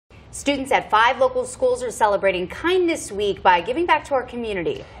Students at 5 local schools are celebrating Kindness Week by giving back to our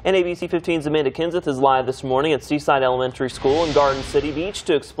community. And ABC 15's Amanda Kenseth is live this morning at Seaside Elementary School in Garden City Beach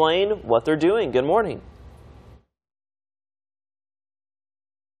to explain what they're doing. Good morning.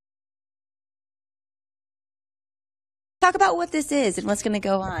 Talk about what this is and what's going to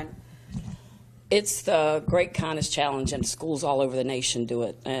go on. It's the Great Kindness Challenge, and schools all over the nation do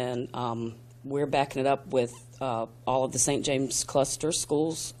it. And we're backing it up with all of the St. James cluster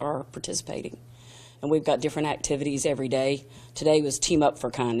schools are participating. And we've got different activities every day. Today was Team Up for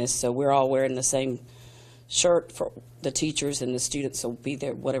Kindness, so we're all wearing the same shirt for the teachers, and the students will be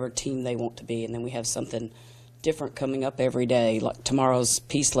there, whatever team they want to be. And then we have something different coming up every day, like tomorrow's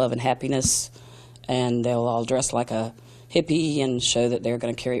Peace, Love, and Happiness. And they'll all dress like a hippie and show that they're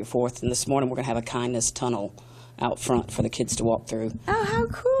going to carry it forth. And this morning we're going to have a kindness tunnel out front for the kids to walk through. Oh, how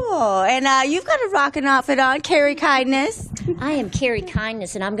cool. And you've got a rockin' outfit on, Carry Kindness. I am Carry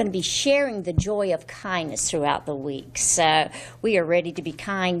Kindness, and I'm going to be sharing the joy of kindness throughout the week. So we are ready to be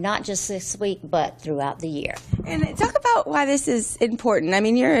kind, not just this week, but throughout the year. And talk about why this is important. I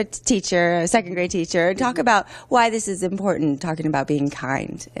mean, you're a teacher, a second grade teacher. Talk about why this is important, talking about being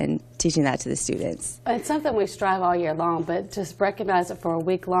kind and teaching that to the students. It's something we strive all year long, but just recognize it for a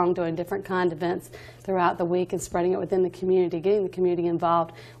week long, doing different kind of events throughout the week and spreading it within the community, getting the community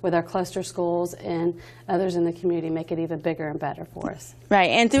involved with our cluster schools and others in the community, make it even bigger and better for us. Right,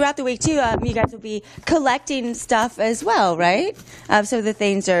 and throughout the week too, you guys will be collecting stuff as well, right? So the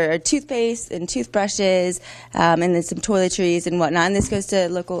things are toothpaste and toothbrushes, and then some toiletries and whatnot. And this goes to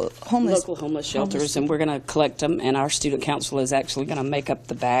local homeless shelters, and we're going to collect them. And our student council is actually going to make up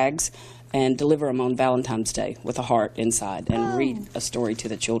the bags and deliver them on Valentine's Day with a heart inside, and read a story to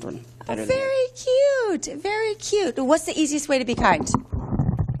the children that are there. Very cute, very cute. What's the easiest way to be kind?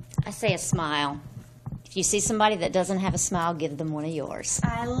 I say a smile. If you see somebody that doesn't have a smile, give them one of yours.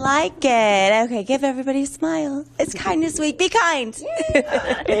 I like it. Okay, give everybody a smile. It's Kindness Week. Be kind.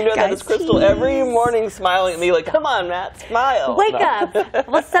 And you know that is Crystal every morning smiling at me like, come on, Matt, smile. Wake up.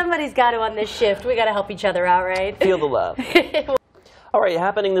 Well, somebody's got to on this shift. We got to help each other out, right? Feel the love. All right,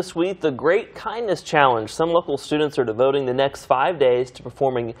 happening this week, the Great Kindness Challenge. Some local students are devoting the next 5 days to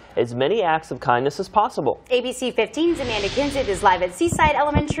performing as many acts of kindness as possible. ABC 15's Amanda Kenseth is live at Seaside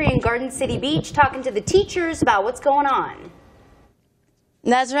Elementary in Garden City Beach talking to the teachers about what's going on.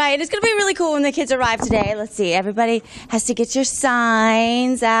 That's right. It's going to be really cool when the kids arrive today. Let's see. Everybody has to get your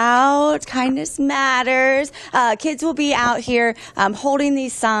signs out. Kindness matters. Kids will be out here holding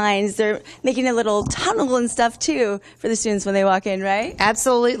these signs. They're making a little tunnel and stuff, too, for the students when they walk in, right?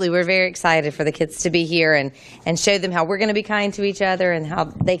 Absolutely. We're very excited for the kids to be here and show them how we're going to be kind to each other and how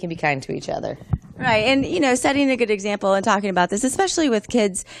they can be kind to each other. Right, and you know, setting a good example and talking about this, especially with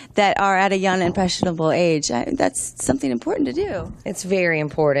kids that are at a young, impressionable age, that's something important to do. It's very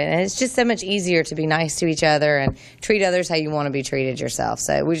important, and it's just so much easier to be nice to each other and treat others how you want to be treated yourself.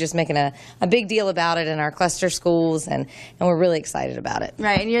 So we're just making a big deal about it in our cluster schools, and we're really excited about it.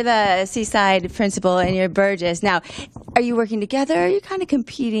 Right, and you're the Seaside principal, and you're Burgess. Now, are you working together, or are you kind of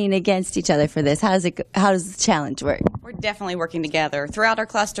competing against each other for this? How does the challenge work? We're definitely working together throughout our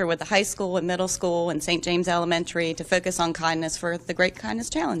cluster with the high school and middle school and St. James Elementary to focus on kindness for the Great Kindness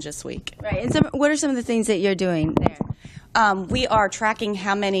Challenge this week. Right, and what are some of the things that you're doing there? We are tracking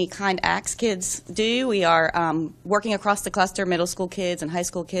how many kind acts kids do. We are working across the cluster. Middle school kids and high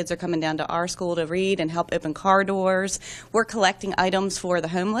school kids are coming down to our school to read and help open car doors. We're collecting items for the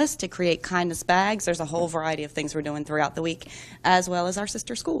homeless to create kindness bags. There's a whole variety of things we're doing throughout the week, as well as our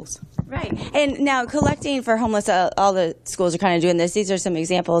sister schools. Right. And now collecting for homeless, all the schools are kind of doing this. These are some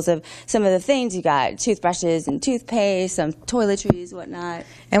examples of some of the things. You got toothbrushes and toothpaste, some toiletries, whatnot.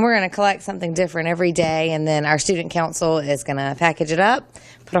 And we're going to collect something different every day, and then our student council is going to package it up,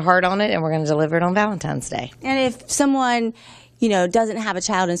 put a heart on it, and we're going to deliver it on Valentine's Day. And if someone, you know, doesn't have a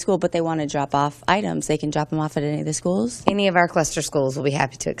child in school but they want to drop off items, they can drop them off at any of the schools? Any of our cluster schools will be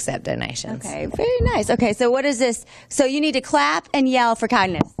happy to accept donations. Okay, very nice. Okay, so what is this? So you need to clap and yell for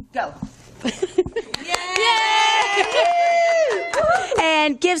kindness. Go. Yay!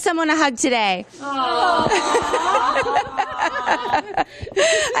 And give someone a hug today.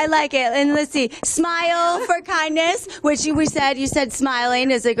 I like it. And let's see, smile for kindness, which you said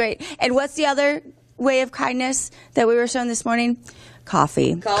smiling is a great. And what's the other way of kindness that we were shown this morning?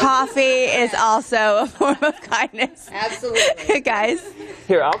 Coffee. Coffee is also a form of kindness. Absolutely. Guys.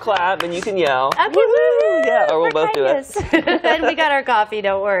 Here, I'll clap and you can yell. Okay, woo-hoo, yeah, or we'll both do it. And we got our coffee,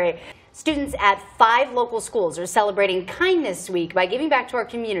 don't worry. Students at 5 local schools are celebrating Kindness Week by giving back to our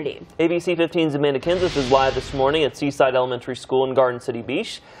community. ABC 15's Amanda Kenseth is live this morning at Seaside Elementary School in Garden City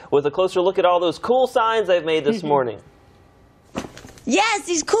Beach with a closer look at all those cool signs they've made this morning. Yes,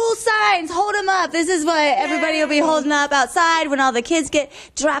 these cool signs. Hold them up. This is what everybody will be holding up outside when all the kids get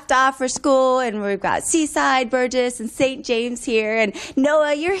dropped off for school. And we've got Seaside, Burgess, and St. James here. And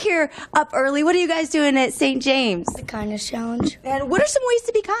Noah, you're here up early. What are you guys doing at St. James? The kindness challenge. And what are some ways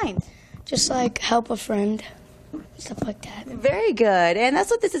to be kind? Just like help a friend, stuff like that. Very good. And that's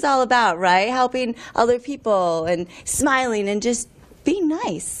what this is all about, right? Helping other people and smiling and just being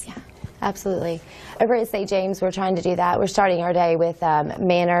nice. Yeah, absolutely. Over at St. James, we're trying to do that. We're starting our day with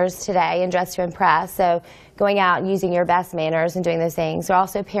manners today and dress to impress. So going out and using your best manners and doing those things. We're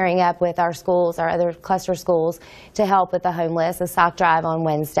also pairing up with our schools, our other cluster schools, to help with the homeless, a sock drive on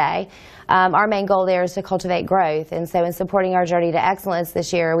Wednesday. Our main goal there is to cultivate growth. And so in supporting our journey to excellence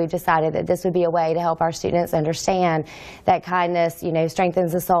this year, we've decided that this would be a way to help our students understand that kindness,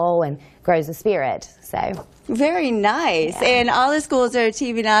 strengthens the soul and grows the spirit. So very nice. Yeah. And all the schools are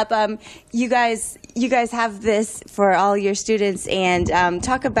teaming up. You guys have this for all your students, and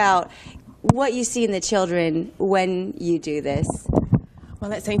talk about what you see in the children when you do this.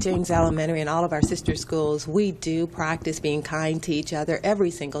 Well, at St. James Elementary and all of our sister schools, we do practice being kind to each other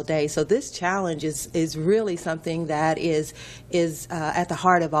every single day. So this challenge is really something that is at the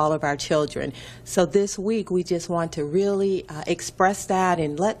heart of all of our children. So this week, we just want to really express that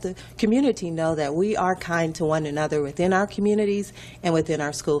and let the community know that we are kind to one another within our communities and within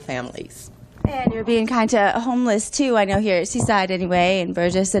our school families. And you're being kind to homeless, too, I know, here at Seaside anyway, and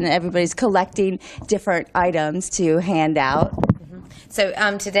Burgess, and everybody's collecting different items to hand out. So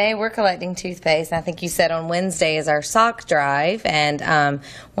today we're collecting toothpaste. I think you said on Wednesday is our sock drive, and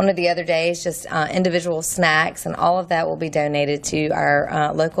one of the other days just individual snacks, and all of that will be donated to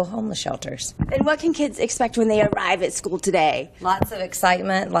our local homeless shelters. And what can kids expect when they arrive at school today? Lots of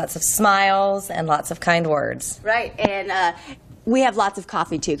excitement, lots of smiles, and lots of kind words. Right, and we have lots of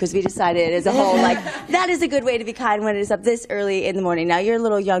coffee, too, because we decided as a whole, that is a good way to be kind when it is up this early in the morning. Now, you're a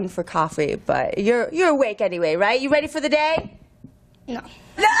little young for coffee, but you're awake anyway, right? You ready for the day? No.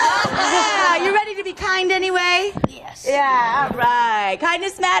 Yeah, you ready to be kind anyway? Yes. Yeah, all right.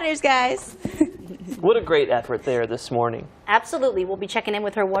 Kindness matters, guys. What a great effort there this morning. Absolutely. We'll be checking in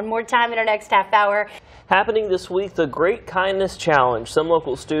with her one more time in our next half hour. Happening this week, the Great Kindness Challenge. Some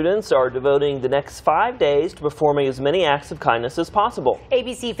local students are devoting the next 5 days to performing as many acts of kindness as possible.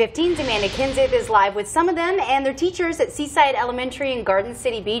 ABC 15's Amanda Kinzip is live with some of them and their teachers at Seaside Elementary and Garden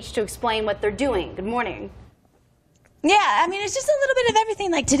City Beach to explain what they're doing. Good morning. Yeah, I mean, it's just a little bit of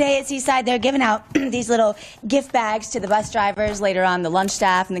everything. Like today at Seaside, they're giving out these little gift bags to the bus drivers, later on the lunch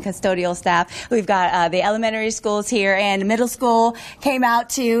staff and the custodial staff. We've got the elementary schools here, and middle school came out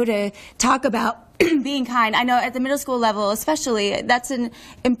too to talk about being kind. I know at the middle school level especially, that's an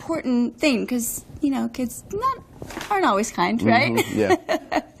important thing because, kids aren't always kind, right? Mm-hmm,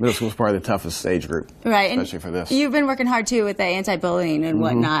 yeah. Middle school is probably the toughest age group, right? Especially for this. You've been working hard too with the anti-bullying and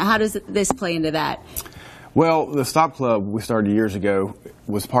whatnot. How does this play into that? Well, the Stop Club we started years ago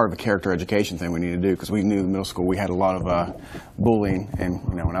was part of a character education thing we needed to do because we knew in middle school we had a lot of bullying, and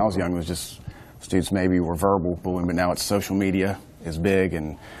when I was young it was just students maybe were verbal bullying, but now it's social media is big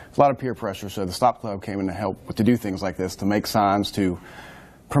and a lot of peer pressure. So the Stop Club came in to help to do things like this, to make signs, to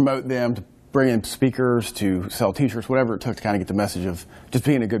promote them, to bring in speakers, to sell t-shirts, whatever it took to kind of get the message of just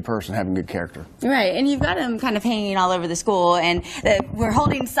being a good person, having good character. Right, and you've got them kind of hanging all over the school, and we're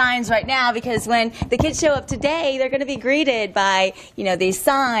holding signs right now because when the kids show up today, they're going to be greeted by, these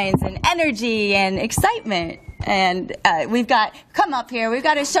signs and energy and excitement. And we've got, come up here, we've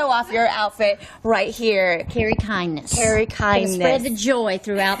got to show off your outfit right here. Carry kindness. Carry kindness. Spread the joy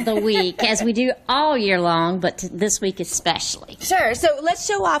throughout the week, as we do all year long, but this week especially. Sure, so let's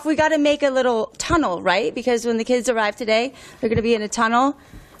show off. We got to make a little tunnel, right? Because when the kids arrive today, they're going to be in a tunnel.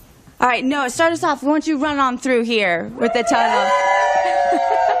 All right, Noah, start us off. Why don't you run on through here with the tunnel?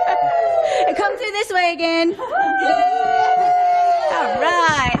 And come through this way again. All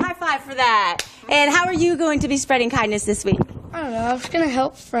right, high five for that. And how are you going to be spreading kindness this week? I don't know. I'm just going to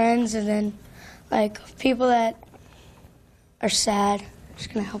help friends and then, people that are sad, I'm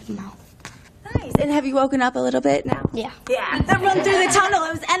just going to help them out. Nice. And have you woken up a little bit now? Yeah. Yeah. That run through the tunnel,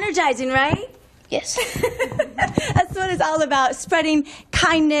 it was energizing, right? Yes. That's what it's all about, spreading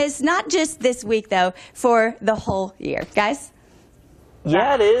kindness, not just this week, though, for the whole year. Guys?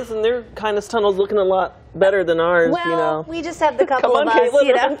 Yeah, it is, and their kindness tunnel's looking a lot better than ours, Well, we just have the couple Come on, of us,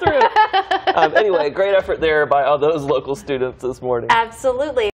 Caitlin, run through it. Anyway, great effort there by all those local students this morning. Absolutely.